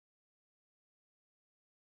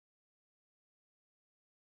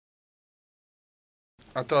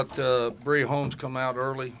I thought Bree Holmes come out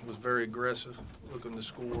early, was very aggressive, looking to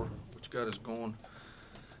score, which got us going.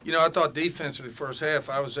 I thought defensively first half,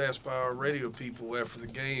 I was asked by our radio people after the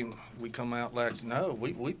game, we come out like, no,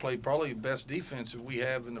 we played probably the best defense that we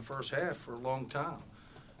have in the first half for a long time.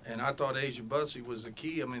 And I thought Asia Bussey was the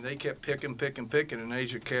key. I mean, they kept picking, and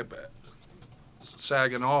Asia kept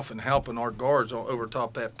sagging off and helping our guards over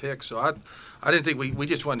top that pick. So I didn't think we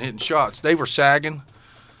just wasn't hitting shots. They were sagging,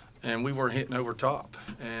 and we weren't hitting over top.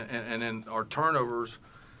 And then our turnovers,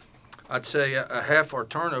 I'd say half our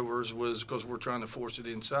turnovers was because we're trying to force it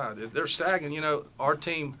inside. If they're sagging, our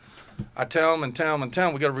team, I tell them,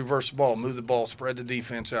 we got to reverse the ball, move the ball, spread the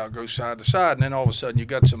defense out, go side to side, and then all of a sudden you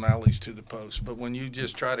got some alleys to the post. But when you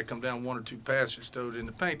just try to come down one or two passes, throw it in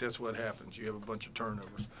the paint, that's what happens. You have a bunch of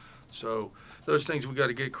turnovers. So those things we got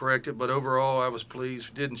to get corrected. But overall, I was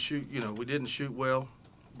pleased. We didn't shoot well,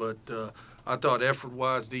 but I thought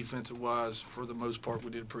effort-wise, defensive-wise, for the most part,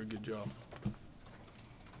 we did a pretty good job.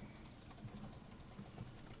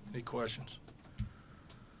 Any questions?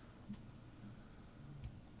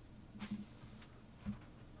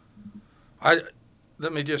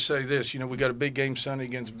 Let me just say this. We got a big game Sunday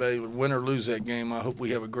against Baylor. Win or lose that game, I hope we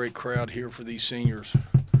have a great crowd here for these seniors.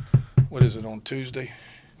 What is it, on Tuesday?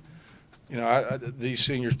 These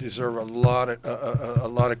seniors deserve a lot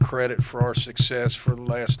of credit for our success for the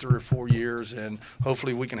last 3 or 4 years, and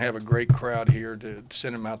hopefully we can have a great crowd here to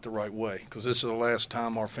send them out the right way, because this is the last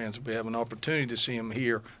time our fans will be having an opportunity to see them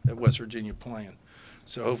here at West Virginia playing.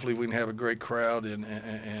 So hopefully we can have a great crowd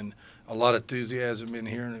and a lot of enthusiasm in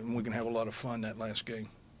here, and we can have a lot of fun that last game.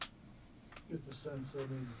 Get the sense,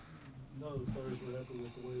 none of the players were happy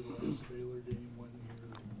with the way the last Baylor game went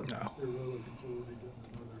here. No. They're really looking forward to getting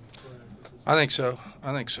another practice. I think so.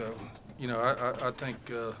 I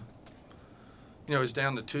think it's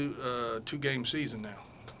down to two-game season now.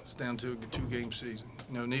 It's down to a two-game season.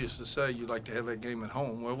 Needless to say, you'd like to have that game at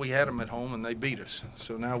home. Well, we had them at home, and they beat us.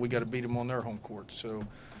 So now we got to beat them on their home court. So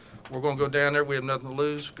we're going to go down there. We have nothing to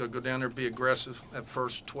lose. Got to go down there, be aggressive. That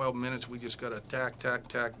first 12 minutes, we just got to attack,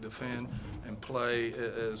 defend, and play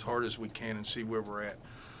as hard as we can and see where we're at.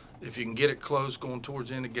 If you can get it close going towards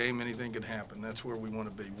the end of the game, anything could happen. That's where we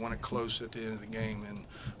want to be. We want it close at the end of the game. And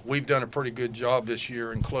we've done a pretty good job this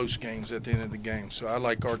year in close games at the end of the game. So I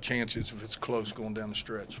like our chances if it's close going down the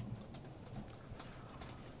stretch.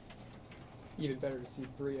 Even better to see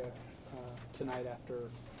Bria tonight after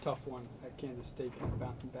a tough one at Kansas State, kind of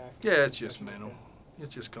bouncing back. Yeah, it's just mental.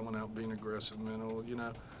 It's just coming out being aggressive mental.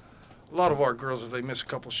 A lot of our girls, if they miss a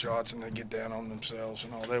couple shots and they get down on themselves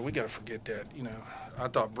and all that, we got to forget that. I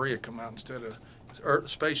thought Bria come out instead of,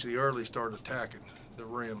 especially early, started attacking the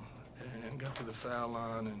rim and got to the foul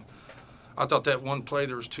line. And I thought that one play,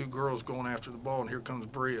 there was two girls going after the ball, and here comes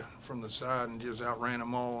Bria from the side and just outran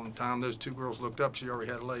them all. And the time those two girls looked up, she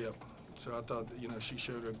already had a layup. So I thought, she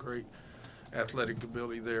showed a great athletic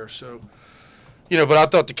ability there. So, but I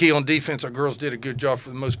thought the key on defense, our girls did a good job for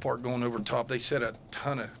the most part going over top. They set a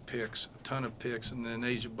ton of picks, and then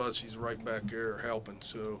Asia Bussey's right back there helping.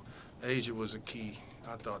 So Asia was a key,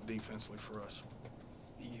 I thought, defensively for us.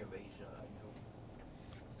 Speaking of Asia,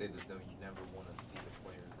 you say this though you never want to see the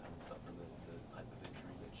player kind of suffer the type of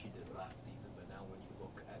injury that she did last season, but now when you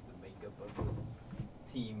look at the makeup of this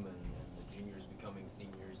team and the juniors becoming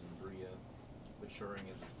seniors and Bria maturing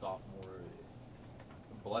as a sophomore,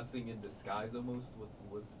 a blessing in disguise almost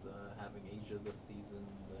with having Asia this season.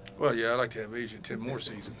 Well, yeah, I'd like to have Asia 10 more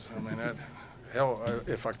seasons.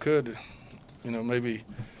 If I could, maybe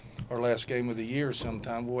our last game of the year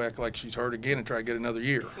sometime, we'll act like she's hurt again and try to get another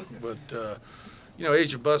year. But,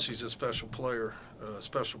 Asia Bussey's a special player, a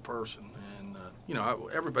special person. And,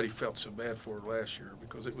 everybody felt so bad for her last year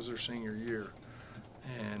because it was her senior year.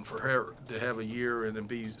 And for her to have a year and to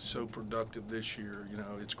be so productive this year,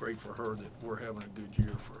 it's great for her that we're having a good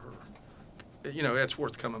year for her. That's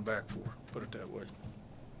worth coming back for, put it that way.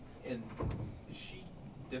 And is she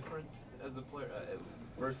different as a player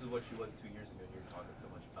versus what she was 2 years ago? You're talking so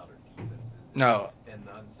much about her defense. No. And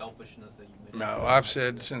the unselfishness that you mentioned. No, I've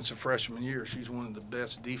said since the freshman year she's one of the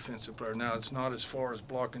best defensive players. Now, it's not as far as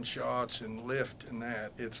blocking shots and lift and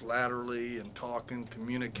that. It's laterally and talking,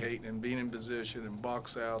 communicating, and being in position and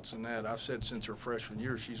box outs and that. I've said since her freshman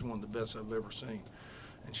year she's one of the best I've ever seen,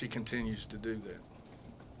 and she continues to do that.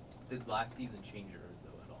 Did last season change her,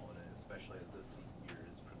 though, at all, and especially as this year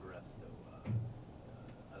has progressed, though?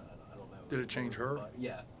 I don't know. Did it change her?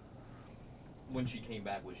 Yeah. When she came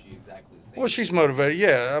back, was she exactly the same? Well, she's motivated.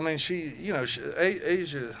 Yeah, I mean,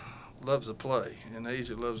 Asia loves to play, and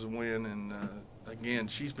Asia loves to win. And again,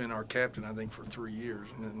 she's been our captain, I think, for 3 years,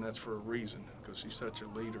 and that's for a reason because she's such a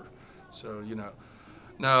leader. So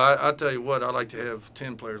No, I tell you what, I like to have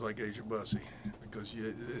 10 players like Asia Bussey because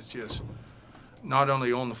it's just not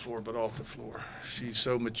only on the floor but off the floor. She's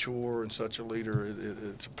so mature and such a leader.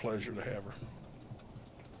 It's a pleasure to have her.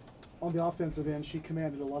 On the offensive end, she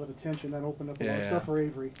commanded a lot of attention. That opened up a lot of stuff for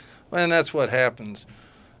Avery. Well, and that's what happens.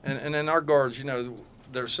 And then our guards, you know,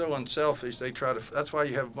 they're so unselfish. They try to. That's why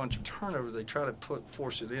you have a bunch of turnovers. They try to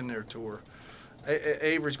force it in there to her.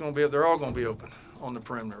 Avery's going to be. They're all going to be open on the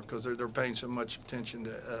perimeter because they're paying so much attention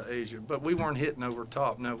to Asia. But we weren't hitting over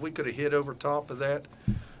top. Now, if we could have hit over top of that,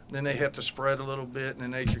 then they have to spread a little bit, and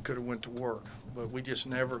then Asia could have went to work. But we just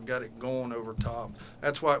never got it going over top.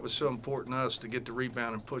 That's why it was so important to us to get the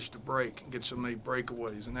rebound and push the break and get so many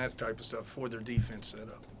breakaways and that type of stuff for their defense set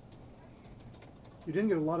up. You didn't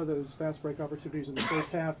get a lot of those fast break opportunities in the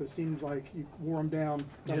first half. It seems like you wore them down,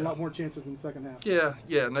 got a lot more chances in the second half.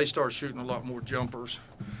 Yeah, and they started shooting a lot more jumpers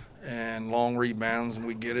and long rebounds, and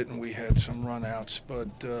we get it, and we had some run-outs.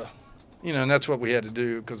 But, you know, and that's what we had to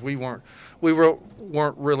do because we weren't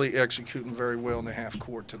really executing very well in the half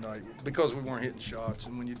court tonight because we weren't hitting shots,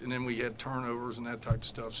 and then we had turnovers and that type of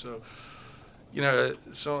stuff. So, you know,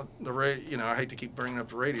 I hate to keep bringing up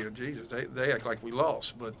the radio. Jesus, they act like we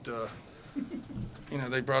lost, but. You know,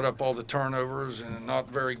 they brought up all the turnovers and not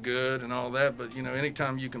very good and all that, but, you know,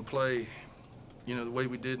 anytime you can play, you know, the way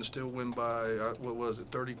we did and still win by, what was it,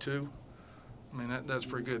 32? I mean, that's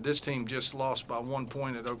pretty good. This team just lost by 1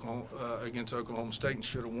 point at against Oklahoma State and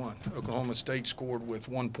should have won. Oklahoma State scored with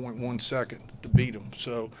 1.1 second to beat them.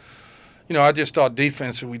 So, you know, I just thought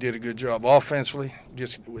defensively we did a good job. Offensively,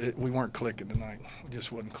 we weren't clicking tonight. We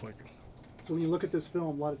just wasn't clicking. So when you look at this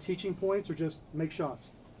film, a lot of teaching points or just make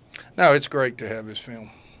shots? No, it's great to have this film.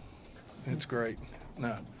 It's great.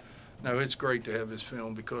 No, it's great to have this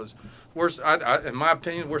film because in my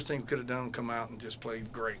opinion, worst thing we could have done come out and just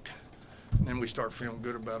played great. And then we start feeling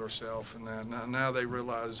good about ourselves and that. Now they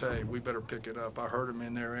realize, hey, we better pick it up. I heard them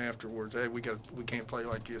in there afterwards. Hey, we can't play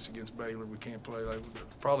like this against Baylor. We can't play like.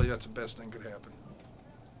 Probably that's the best thing could happen.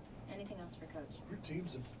 Anything else for Coach? Your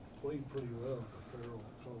teams have played pretty well at the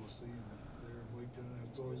WVU Coliseum there in Waketon.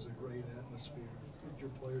 It's always a great atmosphere. Your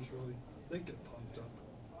players really get pumped up.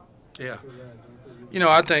 Yeah. For that, don't they? You know,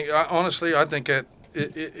 honestly, I think that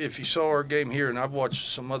if you saw our game here, and I've watched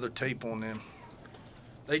some other tape on them,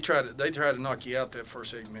 they try to knock you out that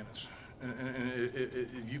first 8 minutes.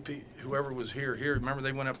 And whoever was here, remember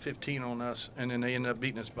they went up 15 on us, and then they ended up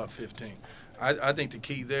beating us by 15. I think the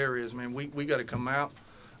key there is, man, we got to come out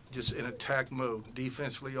just in attack mode,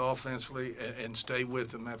 defensively, offensively, and stay with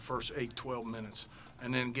them that first 8, 12 minutes.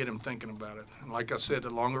 And then get them thinking about it. And like I said, the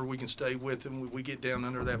longer we can stay with them, we get down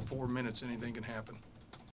under that 4 minutes, anything can happen.